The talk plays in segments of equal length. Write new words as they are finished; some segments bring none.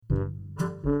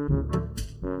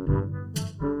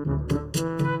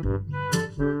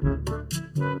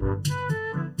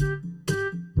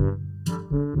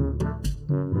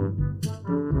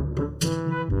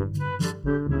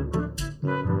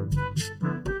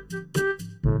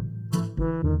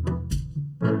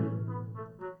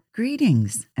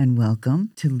Greetings and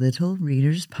welcome to Little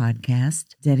Readers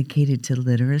Podcast, dedicated to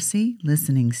literacy,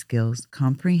 listening skills,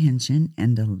 comprehension,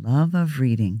 and a love of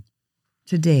reading.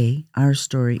 Today, our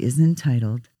story is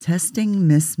entitled Testing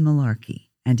Miss Malarkey,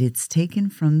 and it's taken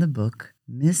from the book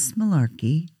Miss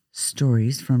Malarkey,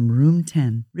 Stories from Room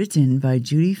 10, written by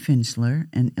Judy Finchler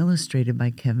and illustrated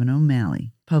by Kevin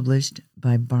O'Malley, published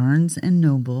by Barnes &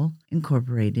 Noble,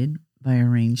 Incorporated, by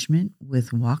arrangement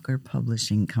with Walker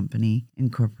Publishing Company,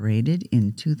 Incorporated,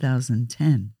 in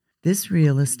 2010. This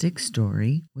realistic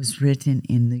story was written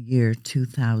in the year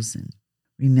 2000.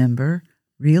 Remember,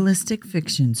 realistic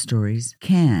fiction stories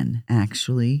can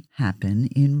actually happen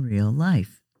in real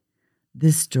life.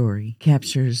 This story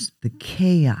captures the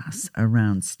chaos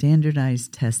around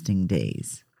standardized testing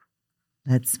days.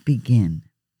 Let's begin.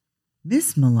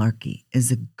 Miss Malarkey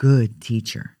is a good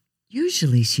teacher.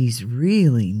 Usually she's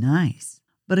really nice,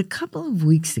 but a couple of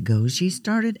weeks ago she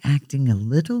started acting a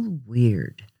little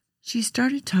weird. She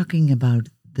started talking about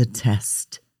the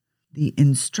test, the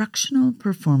Instructional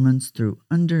Performance Through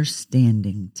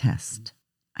Understanding test.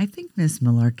 I think Miss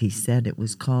Malarkey said it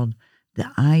was called the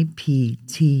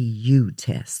IPTU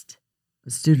test.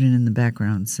 A student in the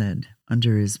background said,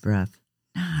 under his breath,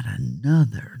 "Not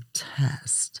another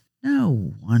test.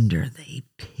 No wonder they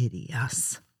pity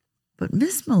us." But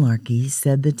Miss Malarkey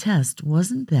said the test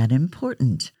wasn't that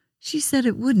important. She said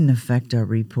it wouldn't affect our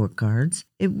report cards,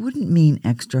 it wouldn't mean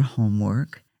extra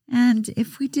homework, and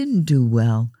if we didn't do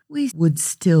well, we would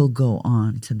still go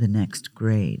on to the next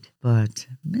grade. But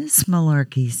Miss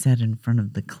Malarkey sat in front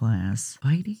of the class,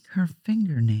 biting her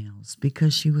fingernails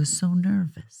because she was so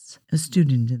nervous. A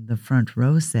student in the front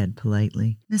row said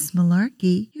politely, "Miss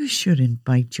Malarkey, you shouldn't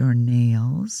bite your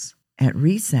nails." At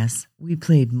recess, we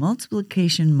played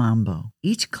multiplication mambo.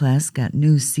 Each class got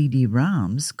new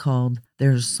CD-ROMs called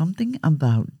There's Something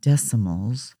About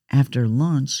Decimals. After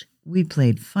lunch, we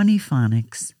played funny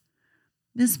phonics.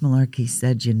 Miss Malarkey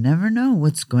said you never know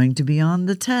what's going to be on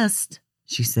the test.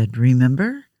 She said,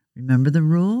 Remember the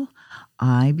rule?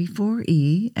 I before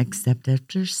E, except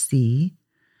after C.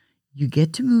 You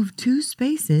get to move 2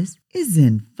 spaces.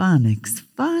 Isn't phonics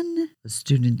fun? A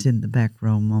student in the back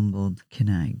row mumbled, "Can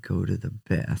I go to the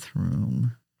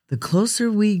bathroom?" The closer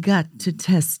we got to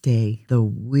test day, the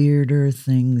weirder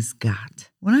things got.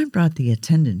 When I brought the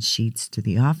attendance sheets to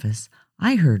the office,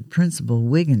 I heard Principal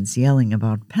Wiggins yelling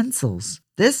about pencils.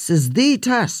 "This is the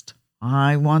test.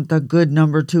 I want the good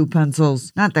number 2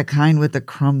 pencils, not the kind with the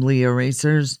crumbly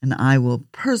erasers, and I will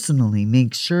personally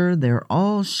make sure they're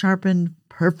all sharpened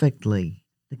perfectly."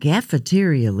 The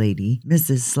cafeteria lady,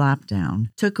 Mrs. Slopdown,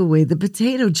 took away the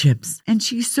potato chips, and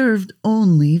she served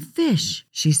only fish.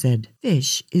 She said,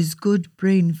 "Fish is good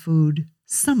brain food.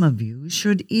 Some of you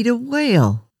should eat a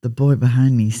whale." The boy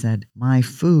behind me said, "My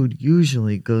food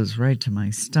usually goes right to my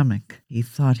stomach." He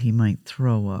thought he might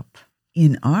throw up.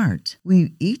 In art,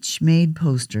 we each made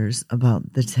posters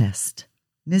about the test.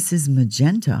 Mrs.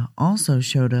 Magenta also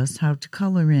showed us how to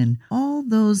color in all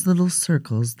those little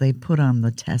circles they put on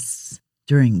the tests.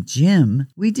 During gym,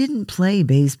 we didn't play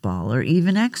baseball or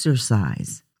even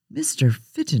exercise. Mr.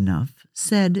 Fitenough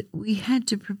said we had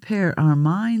to prepare our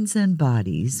minds and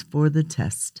bodies for the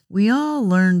test. We all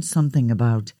learned something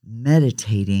about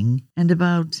meditating and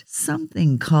about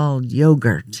something called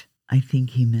yogurt. I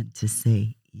think he meant to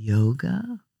say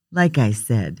yoga. Like I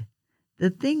said, the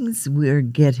things were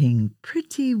getting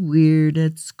pretty weird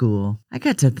at school. I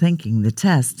got to thinking the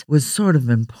test was sort of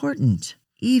important.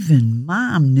 Even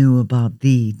Mom knew about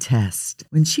the test.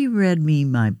 When she read me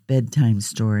my bedtime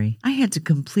story, I had to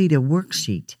complete a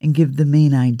worksheet and give the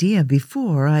main idea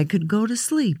before I could go to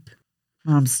sleep.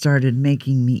 Mom started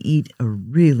making me eat a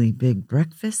really big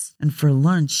breakfast, and for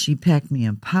lunch she packed me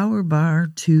a Power Bar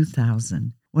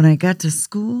 2000. When I got to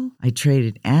school, I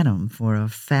traded Adam for a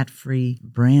fat-free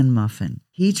bran muffin.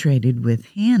 He traded with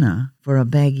Hannah for a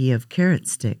baggie of carrot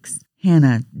sticks.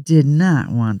 Hannah did not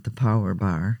want the Power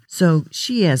Bar, so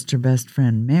she asked her best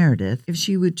friend Meredith if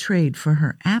she would trade for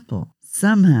her apple.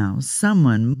 Somehow,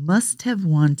 someone must have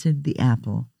wanted the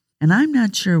apple, and I'm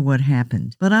not sure what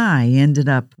happened, but I ended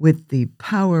up with the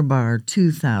Power Bar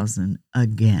 2000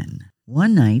 again.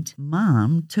 One night,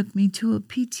 Mom took me to a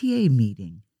PTA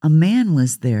meeting. A man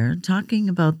was there talking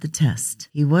about the test.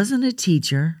 He wasn't a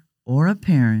teacher or a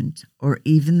parent or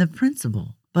even the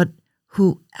principal, but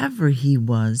whoever he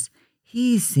was,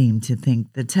 He seemed to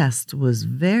think the test was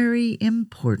very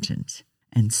important,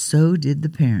 and so did the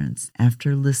parents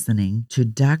after listening to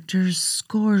Dr.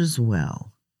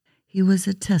 Scoreswell. He was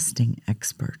a testing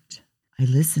expert. I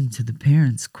listened to the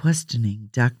parents questioning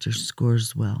Dr.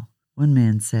 Scoreswell. One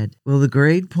man said, "Will the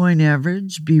grade point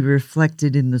average be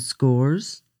reflected in the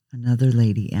scores?" Another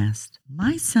lady asked,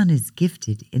 "My son is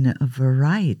gifted in a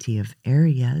variety of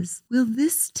areas. Will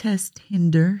this test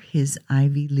hinder his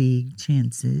Ivy League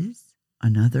chances?"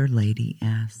 Another lady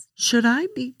asked, "Should I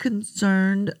be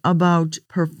concerned about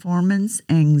performance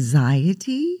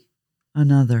anxiety?"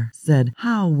 Another said,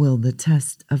 "How will the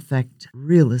test affect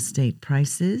real estate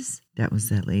prices?" That was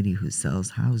that lady who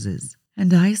sells houses.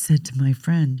 And I said to my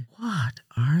friend, "What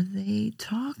are they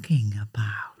talking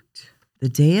about?" The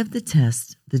day of the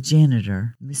test, the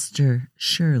janitor, Mr.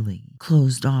 Shirley,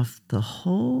 closed off the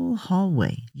whole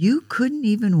hallway. You couldn't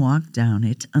even walk down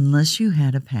it unless you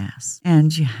had a pass,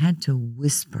 and you had to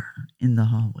whisper in the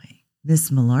hallway.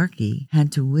 Miss Malarkey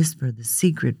had to whisper the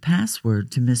secret password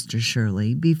to Mr.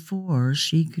 Shirley before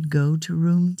she could go to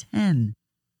room 10.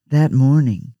 That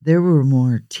morning, there were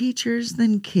more teachers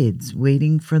than kids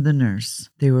waiting for the nurse.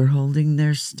 They were holding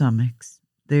their stomachs.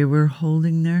 They were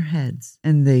holding their heads,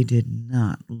 and they did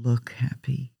not look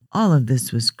happy. All of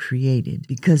this was created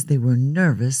because they were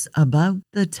nervous about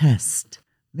the test.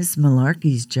 Miss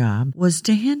Malarkey's job was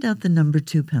to hand out the number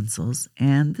 2 pencils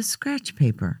and the scratch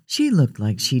paper. She looked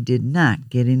like she did not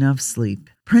get enough sleep.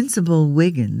 Principal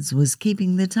Wiggins was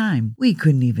keeping the time. We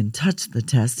couldn't even touch the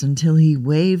test until he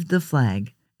waved the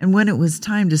flag. And when it was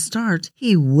time to start,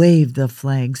 he waved the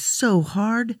flag so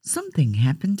hard, something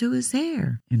happened to his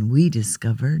hair, and we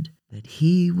discovered that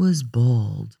he was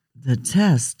bald. The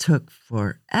test took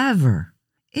forever.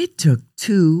 It took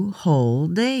 2 whole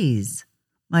days.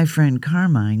 My friend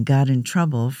Carmine got in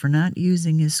trouble for not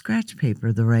using his scratch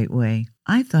paper the right way.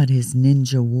 I thought his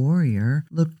ninja warrior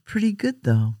looked pretty good,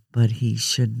 though, but he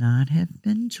should not have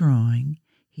been drawing.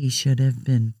 He should have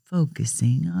been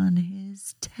focusing on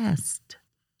his test.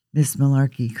 Miss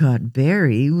Malarkey caught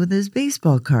Barry with his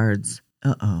baseball cards.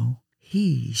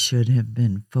 He should have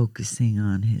been focusing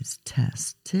on his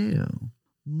test, too.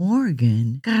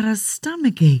 Morgan got a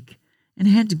stomachache and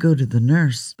had to go to the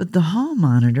nurse, but the hall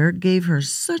monitor gave her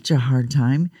such a hard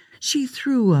time, she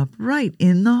threw up right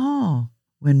in the hall.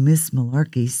 When Miss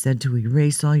Malarkey said to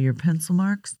erase all your pencil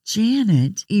marks,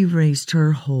 Janet erased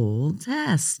her whole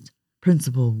test.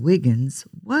 Principal Wiggins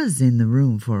was in the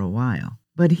room for a while,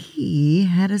 but he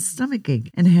had a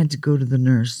stomachache and had to go to the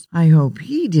nurse. I hope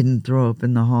he didn't throw up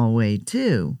in the hallway,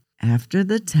 too. After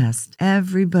the test,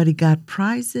 everybody got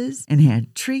prizes and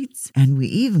had treats, and we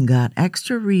even got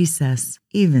extra recess.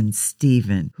 Even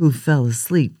Stephen, who fell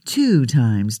asleep 2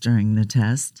 times during the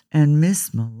test, and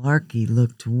Miss Malarkey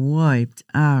looked wiped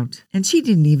out, and she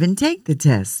didn't even take the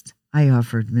test. I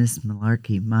offered Miss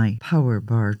Malarkey my Power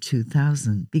Bar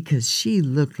 2000 because she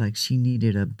looked like she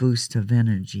needed a boost of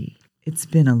energy. It's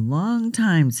been a long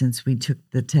time since we took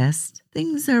the test.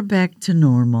 Things are back to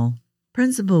normal.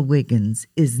 Principal Wiggins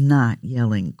is not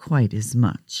yelling quite as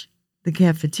much. The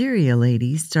cafeteria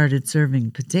lady started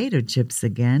serving potato chips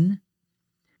again.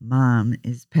 Mom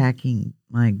is packing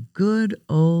my good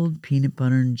old peanut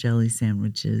butter and jelly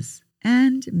sandwiches.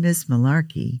 And Miss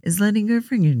Malarkey is letting her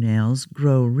fingernails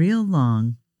grow real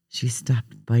long. She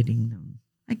stopped biting them.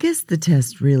 I guess the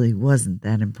test really wasn't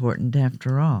that important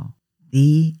after all.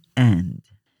 The end.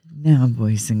 Now,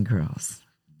 boys and girls,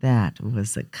 that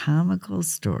was a comical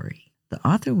story. The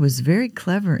author was very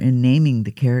clever in naming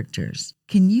the characters.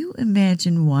 Can you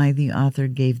imagine why the author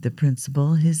gave the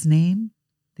principal his name?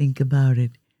 Think about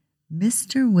it.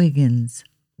 Mr. Wiggins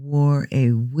wore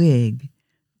a wig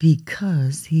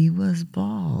because he was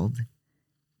bald.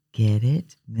 Get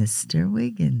it? Mr.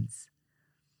 Wiggins.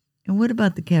 And what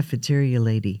about the cafeteria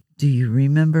lady? Do you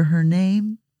remember her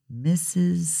name?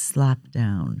 Mrs.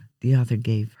 Slopdown. The author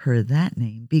gave her that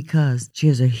name because she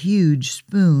has a huge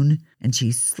spoon and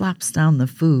she slops down the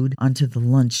food onto the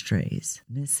lunch trays.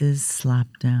 Mrs.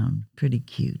 Slopdown. Pretty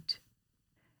cute.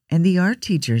 And the art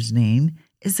teacher's name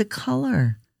is a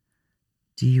color.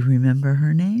 Do you remember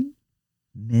her name?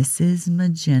 Mrs.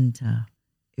 Magenta.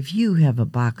 If you have a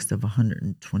box of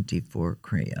 124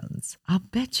 crayons, I'll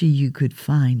bet you could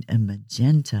find a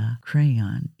magenta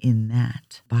crayon in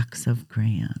that box of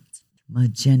crayons.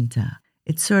 Magenta.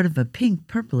 It's sort of a pink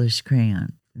purplish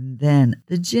crayon. And then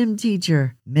the gym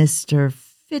teacher, Mr.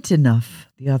 Fit Enough.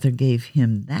 The author gave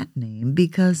him that name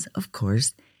because, of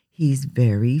course, he's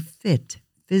very fit,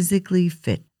 physically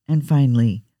fit. And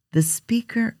finally, the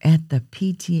speaker at the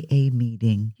PTA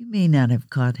meeting. You may not have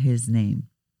caught his name.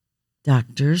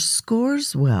 Dr.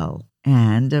 Scoreswell.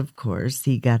 And, of course,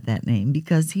 he got that name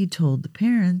because he told the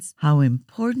parents how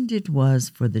important it was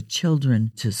for the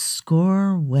children to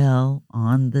score well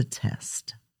on the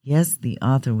test. Yes, the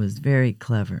author was very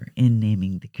clever in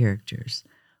naming the characters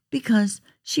because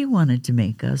she wanted to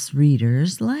make us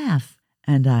readers laugh.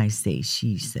 And I say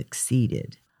she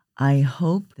succeeded. I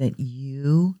hope that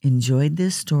you enjoyed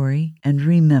this story, and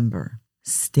remember,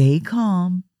 stay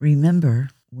calm. Remember,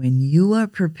 when you are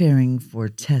preparing for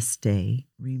test day,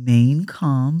 remain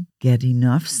calm, get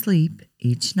enough sleep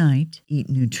each night, eat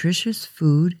nutritious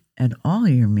food at all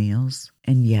your meals,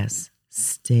 and yes,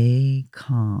 stay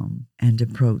calm and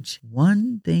approach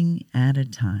one thing at a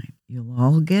time. You'll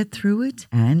all get through it,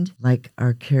 and like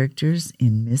our characters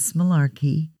in Miss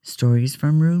Malarkey, Stories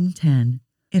from Room 10,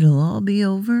 it'll all be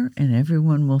over and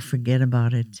everyone will forget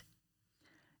about it.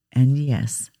 And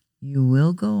yes, you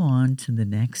will go on to the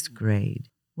next grade.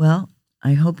 Well,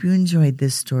 I hope you enjoyed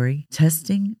this story,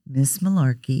 Testing Miss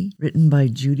Malarkey, written by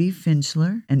Judy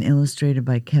Finchler and illustrated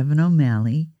by Kevin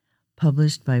O'Malley,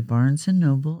 published by Barnes &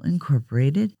 Noble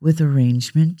Incorporated, with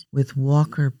arrangement with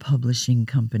Walker Publishing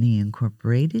Company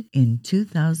Incorporated in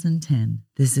 2010.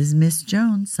 This is Miss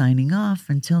Jones signing off.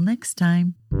 Until next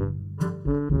time.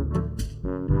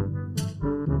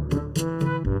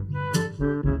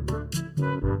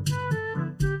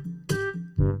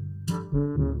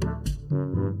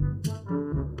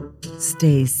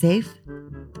 Stay safe,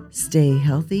 stay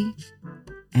healthy,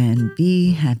 and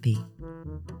be happy.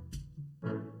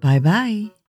 Bye-bye.